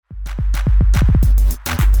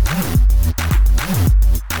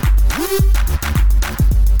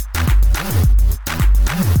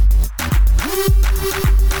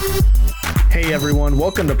everyone.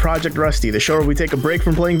 Welcome to Project Rusty, the show where we take a break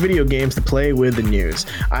from playing video games to play with the news.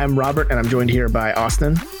 I'm Robert, and I'm joined here by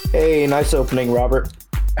Austin. Hey, nice opening, Robert.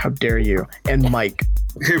 How dare you? And Mike.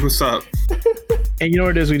 Hey, what's up? And you know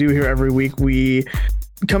what it is we do here every week? We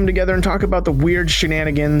come together and talk about the weird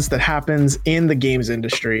shenanigans that happens in the games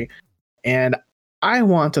industry. And I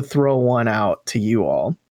want to throw one out to you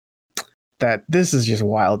all that this is just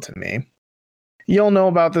wild to me. You all know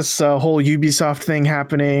about this whole Ubisoft thing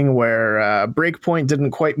happening where Breakpoint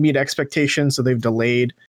didn't quite meet expectations, so they've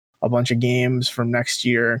delayed a bunch of games from next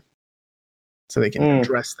year so they can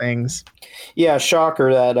address things. Yeah,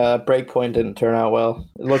 shocker that Breakpoint didn't turn out well.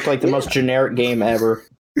 It looked like the most generic game ever.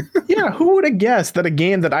 Yeah, who would have guessed that a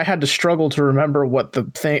game that I had to struggle to remember what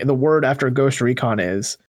the word after Ghost Recon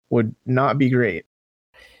is would not be great?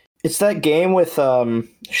 It's that game with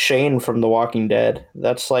Shane from The Walking Dead.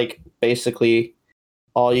 That's like basically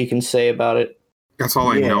all you can say about it. That's all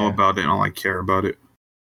I know about it and all I care about it.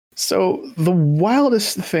 So the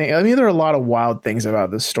wildest thing, I mean, there are a lot of wild things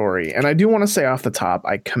about this story. And I do want to say off the top,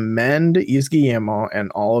 I commend Yves Guillemot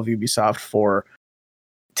and all of Ubisoft for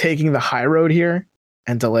taking the high road here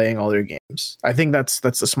and delaying all their games. I think that's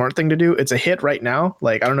the smart thing to do. It's a hit right now.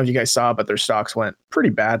 Like, I don't know if you guys saw, but their stocks went pretty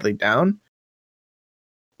badly down.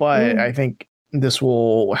 But I think this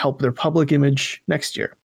will help their public image next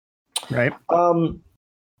year. Right?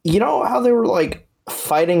 You know how they were like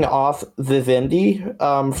fighting off Vivendi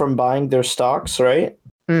from buying their stocks, right?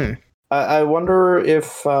 I wonder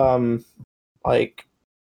if like,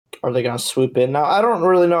 are they gonna swoop in now? I don't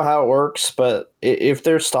really know how it works, but if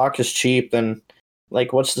their stock is cheap, then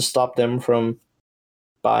like, what's to stop them from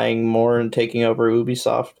buying more and taking over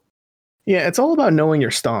Ubisoft? Yeah, it's all about knowing your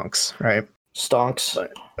stonks, right? Stonks.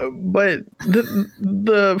 But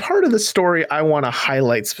the part of the story I want to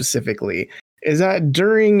highlight specifically is that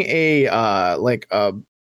during a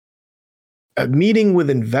meeting with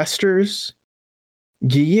investors,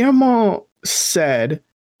 Guillemot said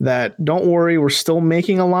that don't worry, we're still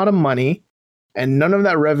making a lot of money, and none of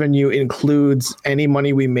that revenue includes any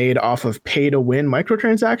money we made off of pay-to-win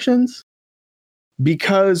microtransactions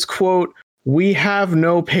because, quote, we have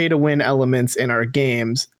no pay-to-win elements in our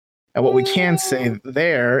games. And what we can say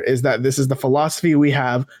there is that this is the philosophy we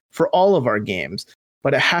have for all of our games,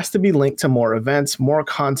 but it has to be linked to more events, more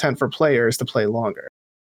content for players to play longer.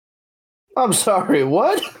 I'm sorry,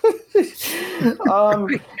 what?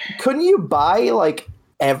 Couldn't you buy like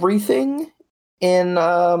everything in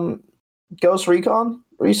Ghost Recon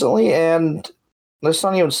recently? And let's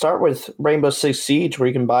not even start with Rainbow Six Siege, where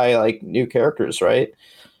you can buy like new characters, right?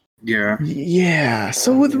 Yeah.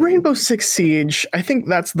 So with Rainbow Six Siege, I think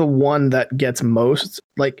that's the one that gets most.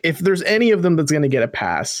 Like, if there's any of them that's going to get a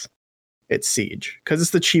pass, it's Siege, because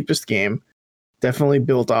it's the cheapest game. Definitely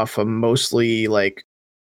built off a mostly like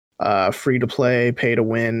free to play, pay to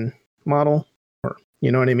win model. Or,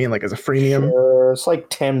 you know what I mean? Like as a freemium. Sure. It's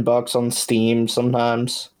like $10 on Steam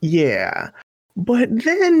sometimes. Yeah. But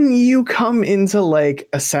then you come into like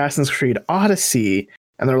Assassin's Creed Odyssey,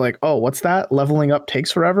 and they're like, oh, what's that? Leveling up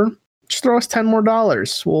takes forever? Just throw us $10 more.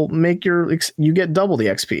 We'll make you get double the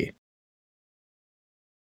XP.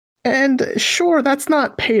 And sure, that's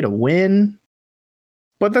not pay to win,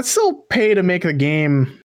 but that's still pay to make the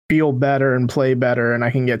game feel better and play better, and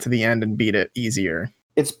I can get to the end and beat it easier.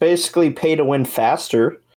 It's basically pay to win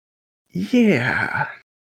faster. Yeah.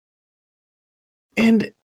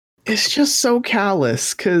 And it's just so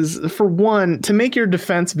callous, because for one, to make your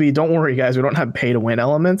defense be, don't worry guys, we don't have pay to win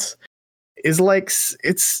elements, is like,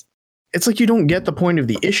 it's like you don't get the point of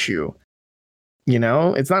the issue. You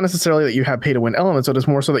know, it's not necessarily that you have pay to win elements, but it's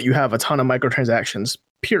more so that you have a ton of microtransactions,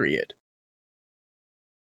 period.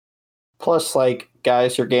 Plus, like,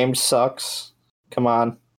 guys, your game sucks. Come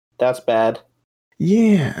on. That's bad.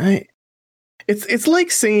 Yeah. It's like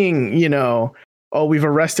saying, you know, oh, we've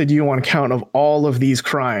arrested you on account of all of these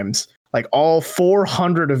crimes, like all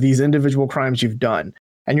 400 of these individual crimes you've done.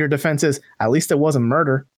 And your defense is, at least it wasn't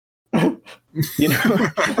murder. You know,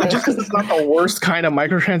 just because it's not the worst kind of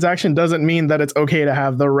microtransaction doesn't mean that it's okay to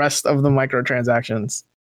have the rest of the microtransactions.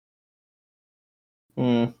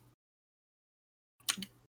 Yeah,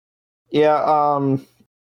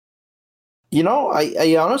 you know,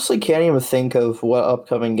 I honestly can't even think of what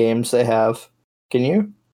upcoming games they have. Can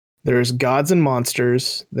you? There's Gods and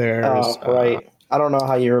Monsters. There's right. I don't know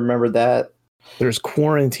how you remember that. There's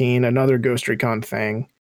Quarantine, another Ghost Recon thing.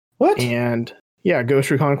 What? And yeah, Ghost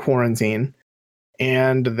Recon Quarantine.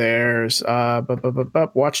 And there's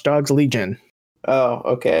Watch Dogs Legion. Oh,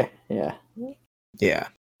 okay. Yeah. Yeah.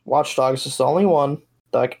 Watch Dogs is the only one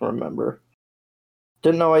that I can remember.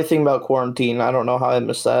 Didn't know anything about Quarantine. I don't know how I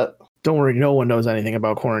missed that. Don't worry, no one knows anything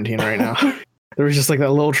about Quarantine right now. There was just like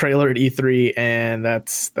that little trailer at E3, and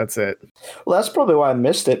that's it. Well, that's probably why I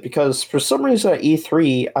missed it, because for some reason at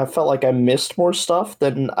E3, I felt like I missed more stuff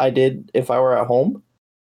than I did if I were at home.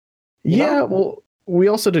 Well, we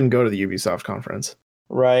also didn't go to the Ubisoft conference.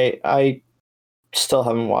 Right. I still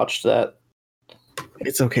haven't watched that.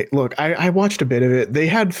 It's okay. Look, I watched a bit of it. They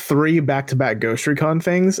had 3 back-to-back Ghost Recon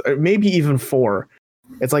things, or maybe even 4.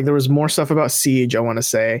 It's like there was more stuff about Siege, I want to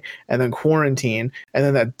say, and then Quarantine, and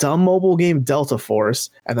then that dumb mobile game Delta Force,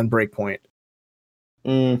 and then Breakpoint.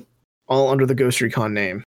 All under the Ghost Recon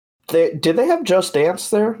name. Did they have Just Dance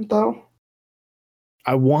there, though?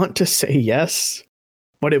 I want to say yes,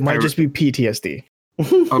 but it might just be PTSD. I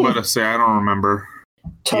was about to say, I don't remember.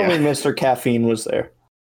 Tell me Mr. Caffeine was there.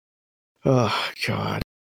 Oh, God.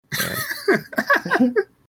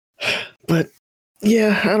 But...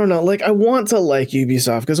 yeah, I don't know. Like, I want to like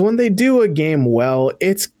Ubisoft because when they do a game well,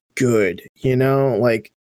 it's good. You know,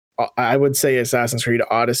 like I would say Assassin's Creed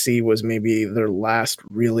Odyssey was maybe their last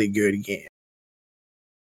really good game.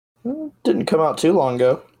 Didn't come out too long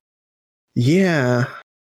ago. Yeah.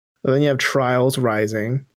 And then you have Trials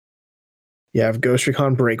Rising. You have Ghost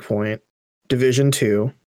Recon Breakpoint, Division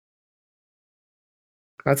 2.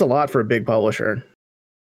 That's a lot for a big publisher.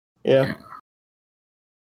 Yeah.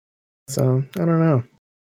 So I don't know.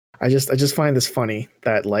 I just find this funny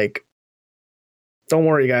that, like, don't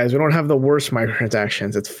worry guys, we don't have the worst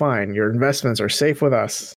microtransactions. It's fine. Your investments are safe with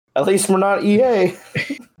us. At least we're not EA.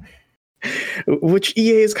 Which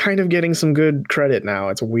EA is kind of getting some good credit now.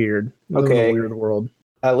 It's weird. Okay. A weird world.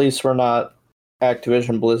 At least we're not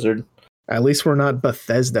Activision Blizzard. At least we're not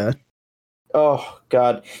Bethesda. Oh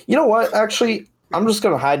God. You know what? Actually, I'm just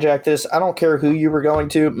gonna hijack this. I don't care who you were going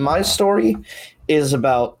to. My story is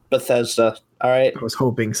about Bethesda. All right. I was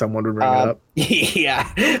hoping someone would bring it up.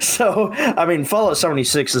 Yeah. So, I mean, Fallout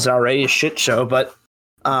 76 is already a shit show, but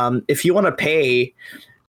if you want to pay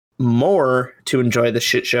more to enjoy the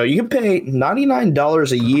shit show, you can pay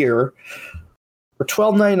 $99 a year or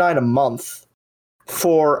 $12.99 a month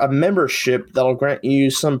for a membership that'll grant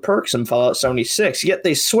you some perks in Fallout 76. Yet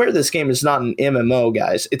they swear this game is not an MMO,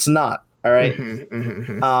 guys. It's not. All right.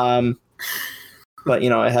 But, you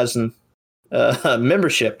know, it has an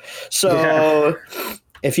membership. So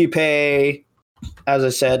if you pay, as I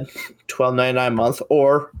said, $12.99 a month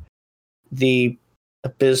or the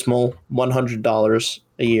abysmal $100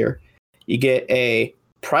 a year, you get a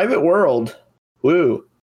private world. Woo.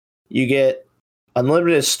 You get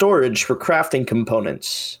unlimited storage for crafting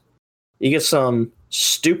components. You get some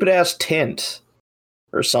stupid ass tint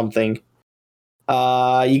or something.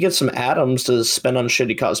 You get some atoms to spend on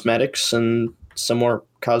shitty cosmetics and some more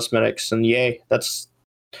cosmetics, and yay, that's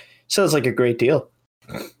sounds like a great deal.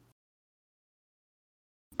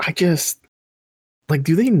 I just like,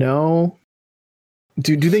 do they know?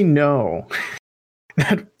 Do they know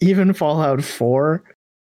that even Fallout 4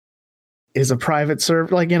 is a private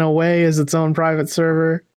server? Like, in a way, is its own private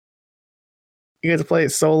server. You get to play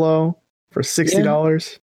it solo for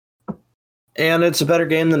 $60. And it's a better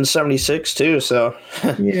game than 76 too, so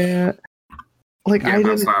yeah. Like,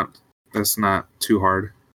 that's not too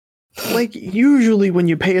hard. Like, usually when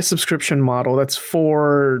you pay a subscription model, that's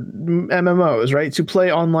for MMOs, right? To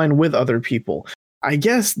play online with other people. I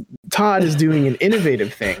guess Todd is doing an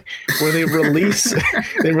innovative thing where they release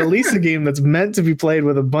a game that's meant to be played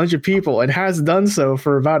with a bunch of people and has done so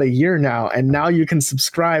for about a year now, and now you can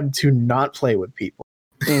subscribe to not play with people.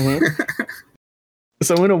 Mm-hmm.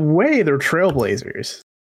 So in a way, they're trailblazers.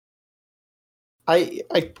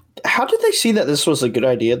 How did they see that this was a good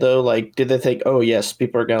idea, though? Like, did they think, oh, yes,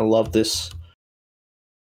 people are going to love this?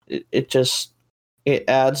 It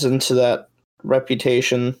adds into that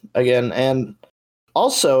reputation again. And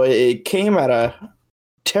also, it came at a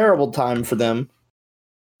terrible time for them.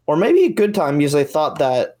 Or maybe a good time, because they thought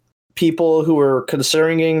that people who were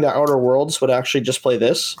considering the Outer Worlds would actually just play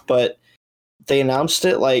this. But they announced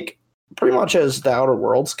it, like, pretty much as the Outer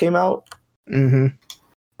Worlds came out. Mm-hmm.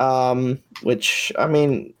 Which, I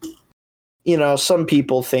mean, you know, some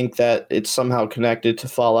people think that it's somehow connected to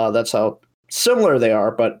Fallout. That's how similar they are,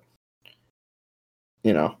 but,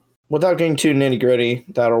 you know, without getting too nitty gritty,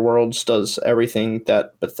 the Outer Worlds does everything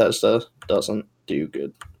that Bethesda doesn't do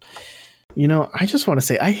good. You know, I just want to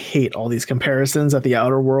say I hate all these comparisons that the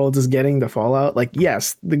Outer Worlds is getting to Fallout. Like,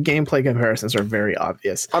 yes, the gameplay comparisons are very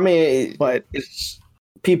obvious. I mean, but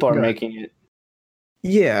people are making it.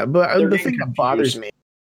 Yeah, but the thing that bothers me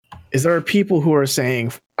is there are people who are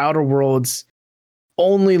saying Outer Worlds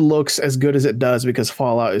only looks as good as it does because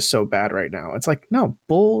Fallout is so bad right now. It's like, no,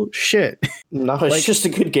 bullshit. No, it's just a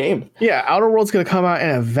good game. Yeah, Outer Worlds going to come out in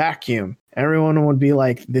a vacuum. Everyone would be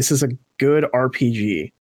like, this is a good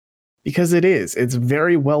RPG. because it is. It's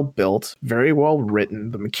very well built, very well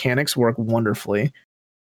written. The mechanics work wonderfully.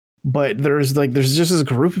 But there's just this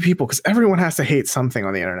group of people, because everyone has to hate something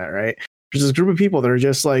on the internet, right? There's this group of people that are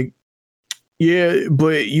just like, yeah,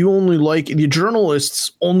 but you only like it. The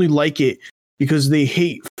journalists only like it because they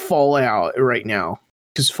hate Fallout right now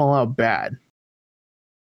because Fallout bad.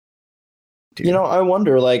 Dude. You know, I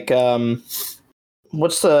wonder, like,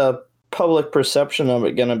 what's the public perception of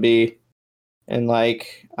it going to be in,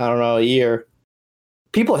 like, I don't know, a year?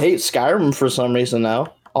 People hate Skyrim for some reason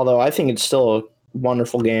now, although I think it's still a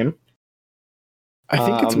wonderful game. I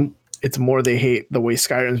think it's more they hate the way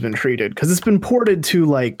Skyrim's been treated, because it's been ported to,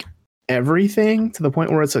 like, everything to the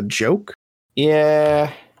point where it's a joke.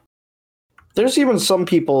 Yeah. There's even some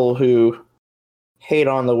people who hate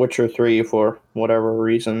on The Witcher 3 for whatever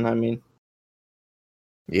reason. I mean,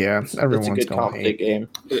 yeah, everyone's it's a good competent game.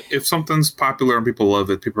 If something's popular and people love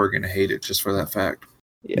it, people are going to hate it just for that fact.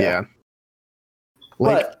 Yeah.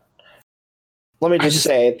 Like, but let me just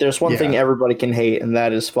say, there's one thing everybody can hate, and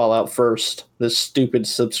that is Fallout First, this stupid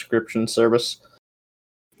subscription service.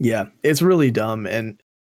 Yeah, it's really dumb. And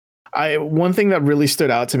one thing that really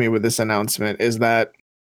stood out to me with this announcement is that,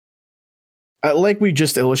 like we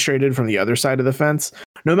just illustrated from the other side of the fence,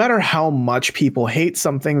 no matter how much people hate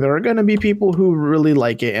something, there are going to be people who really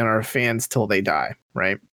like it and are fans till they die,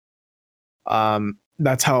 right?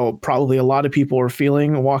 That's how probably a lot of people are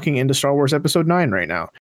feeling walking into Star Wars Episode 9 right now.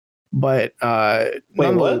 But wait,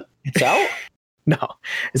 what? It's out? No,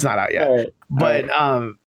 it's not out yet. All right. But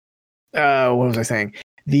what was I saying?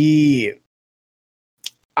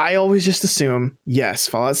 I always just assume, yes,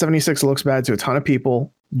 Fallout 76 looks bad to a ton of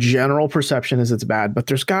people. General perception is it's bad, but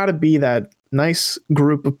there's got to be that nice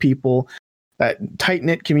group of people, that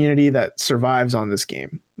tight-knit community that survives on this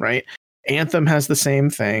game, right? Anthem has the same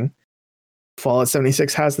thing. Fallout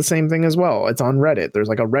 76 has the same thing as well. It's on Reddit. There's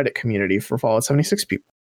like a Reddit community for Fallout 76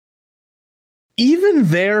 people. Even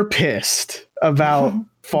they're pissed about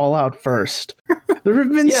Fallout First. There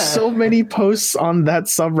have been so many posts on that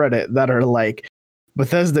subreddit that are like,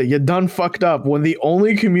 Bethesda, you done fucked up when the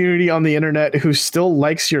only community on the internet who still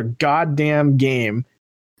likes your goddamn game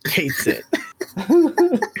hates it.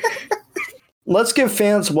 Let's give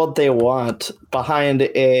fans what they want behind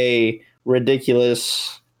a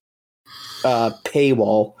ridiculous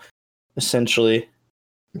paywall, essentially.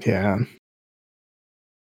 Yeah.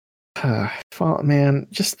 Man,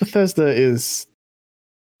 just Bethesda is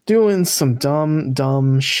doing some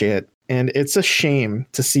dumb shit. And it's a shame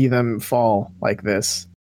to see them fall like this.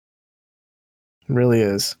 It really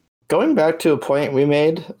is. Going back to a point we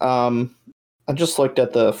made, I just looked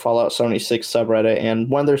at the Fallout 76 subreddit, and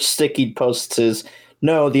one of their sticky posts is,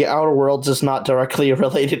 no, the Outer Worlds is not directly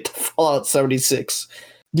related to Fallout 76.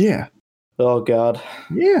 Yeah. Oh, God.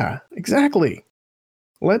 Yeah, exactly.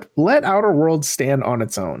 Let Outer Worlds stand on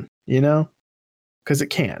its own, you know? Because it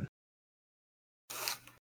can.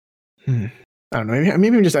 I don't know.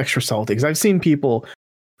 Maybe I'm just extra salty because I've seen people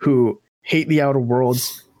who hate the Outer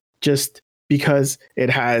Worlds just because it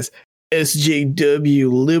has SJW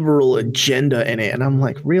liberal agenda in it. And I'm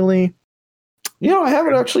like, really? You know, I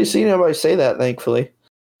haven't actually seen anybody say that, thankfully.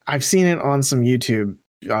 I've seen it on some YouTube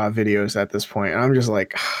videos at this point. And I'm just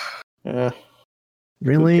like,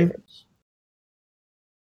 really?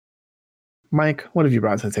 Mike, what have you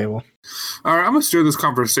brought to the table? All right, I'm going to steer this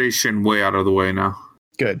conversation way out of the way now.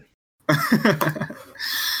 Good.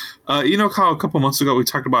 You know how a couple months ago we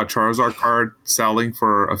talked about Charizard card selling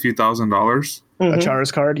for a few $1,000s? Mm-hmm. A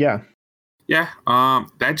Charizard card, yeah. Yeah,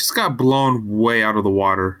 that just got blown way out of the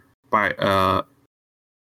water by a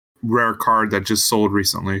rare card that just sold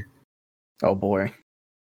recently. Oh boy.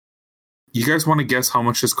 You guys want to guess how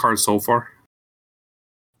much this card sold for?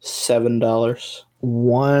 $7.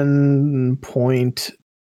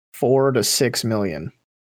 1.4 to 6 million.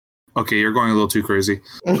 Okay, you're going a little too crazy.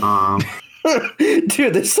 Dude,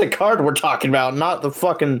 this is the card we're talking about, not the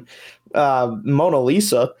fucking Mona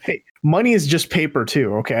Lisa. Hey, money is just paper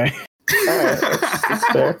too, okay? All right, that's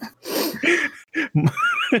fair.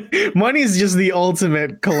 Money is just the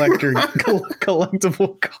ultimate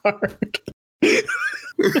collectible card.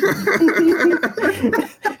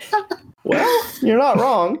 Well, you're not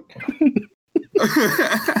wrong.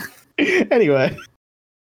 Anyway.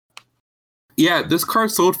 Yeah, this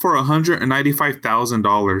card sold for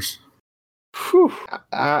 $195,000.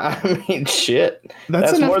 I mean, shit.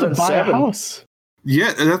 That's enough more to buy 7. A house.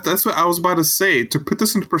 Yeah, that's what I was about to say. To put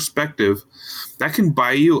this into perspective, that can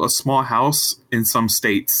buy you a small house in some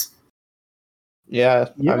states. Yeah.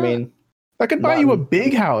 I mean, that could buy you a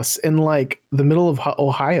big house in like the middle of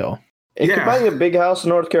Ohio. It could buy you a big house in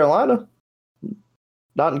North Carolina.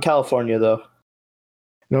 Not in California, though.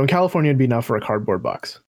 No, in California, it'd be enough for a cardboard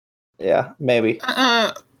box. Yeah, maybe.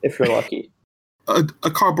 If you're lucky. A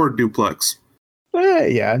cardboard duplex.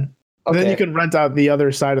 Yeah. Okay. Then you can rent out the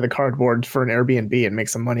other side of the cardboard for an Airbnb and make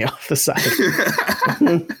some money off the side.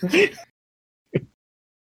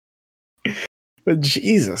 But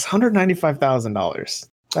Jesus, $195,000.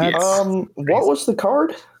 What was the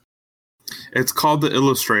card? It's called the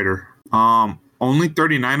Illustrator. Only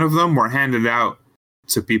 39 of them were handed out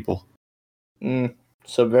to people.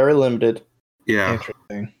 So very limited. Yeah.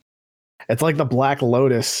 Interesting. It's like the Black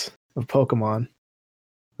Lotus of Pokemon.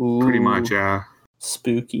 Ooh, Pretty much, yeah.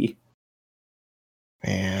 Spooky.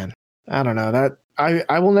 Man, I don't know. That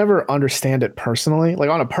I will never understand it personally. Like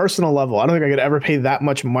on a personal level, I don't think I could ever pay that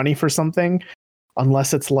much money for something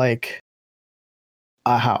unless it's like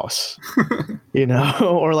a house, you know,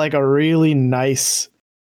 or like a really nice.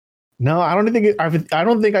 No, I don't think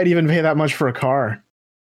I'd even pay that much for a car.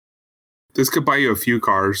 This could buy you a few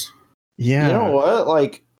cars. Yeah. You know what?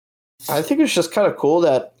 Like, I think it's just kind of cool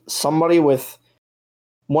that somebody with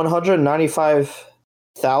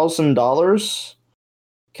 $195,000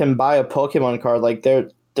 can buy a Pokemon card. Like they're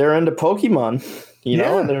into Pokemon, you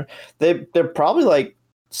know, and they're probably like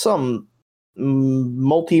some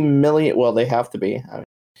multi-million. Well, they have to be. I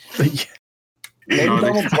mean, maybe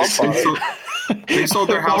Donald Trump bought it. They sold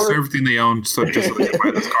their house and everything they owned, so just so they could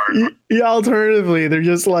buy this card. Yeah. Alternatively, they're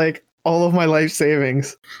just like all of my life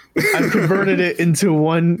savings. I've converted it into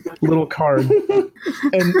one little card,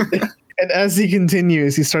 and as he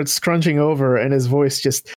continues, he starts scrunching over, and his voice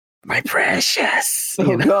just, "My precious."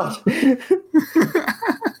 Oh God!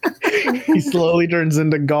 He slowly turns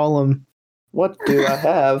into Gollum. What do I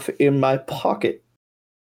have in my pocket?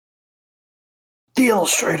 The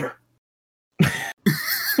Illustrator.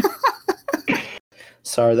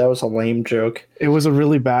 Sorry, that was a lame joke. It was a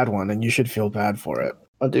really bad one, and you should feel bad for it.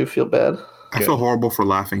 I do feel bad. I feel horrible for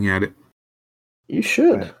laughing at it. You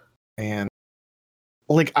should. And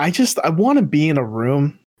like, I want to be in a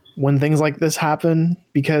room when things like this happen,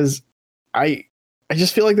 because I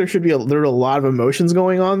just feel like there are a lot of emotions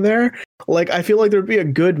going on there. Like, I feel like there'd be a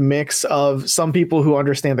good mix of some people who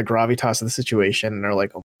understand the gravitas of the situation and are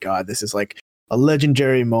like, oh my God, this is like a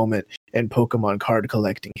legendary moment in Pokemon card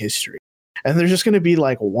collecting history. And there's just going to be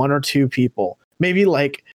like one or two people, maybe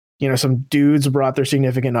like, you know, some dudes brought their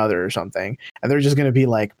significant other or something, and they're just going to be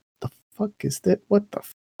like, the fuck is that? What the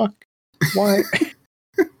fuck? Why?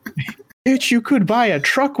 Bitch, you could buy a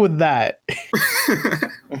truck with that. You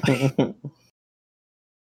could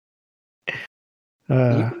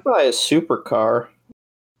buy a supercar,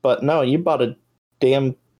 but no, you bought a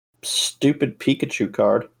damn stupid Pikachu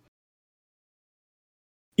card.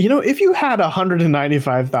 You know, if you had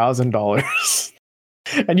 $195,000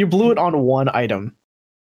 and you blew it on one item,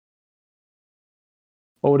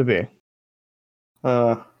 what would it be?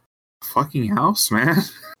 Fucking house, man.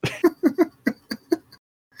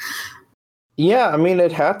 Yeah, I mean,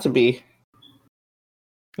 it had to be.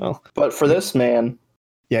 Well, but for this man,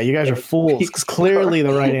 yeah, you guys are fools, because clearly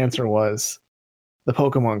the right answer was the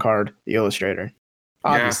Pokemon card, the Illustrator.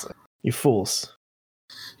 Obviously, you fools.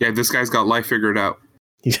 Yeah, this guy's got life figured out.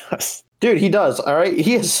 He does. Dude, he does. All right,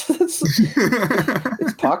 he is. It's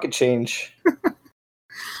pocket change.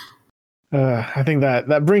 I think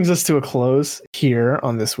that brings us to a close here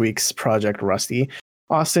on this week's Project Rusty.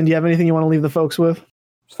 Austin, do you have anything you want to leave the folks with?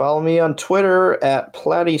 Follow me on Twitter at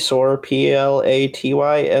Platysaur,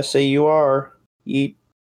 PLATYSAUR. Yeet.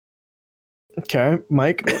 Okay,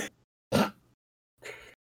 Mike.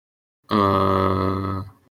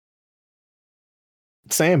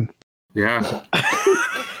 Same. Yeah.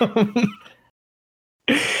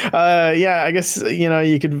 Yeah, I guess, you know,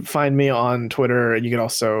 you could find me on Twitter. You could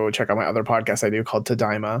also check out my other podcast I do called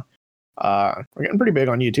Tadaima. We're getting pretty big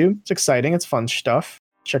on YouTube. It's exciting. It's fun stuff.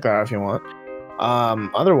 Check that out if you want.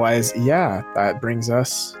 Otherwise, yeah, that brings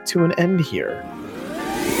us to an end here.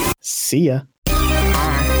 See ya.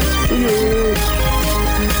 Bye. See ya.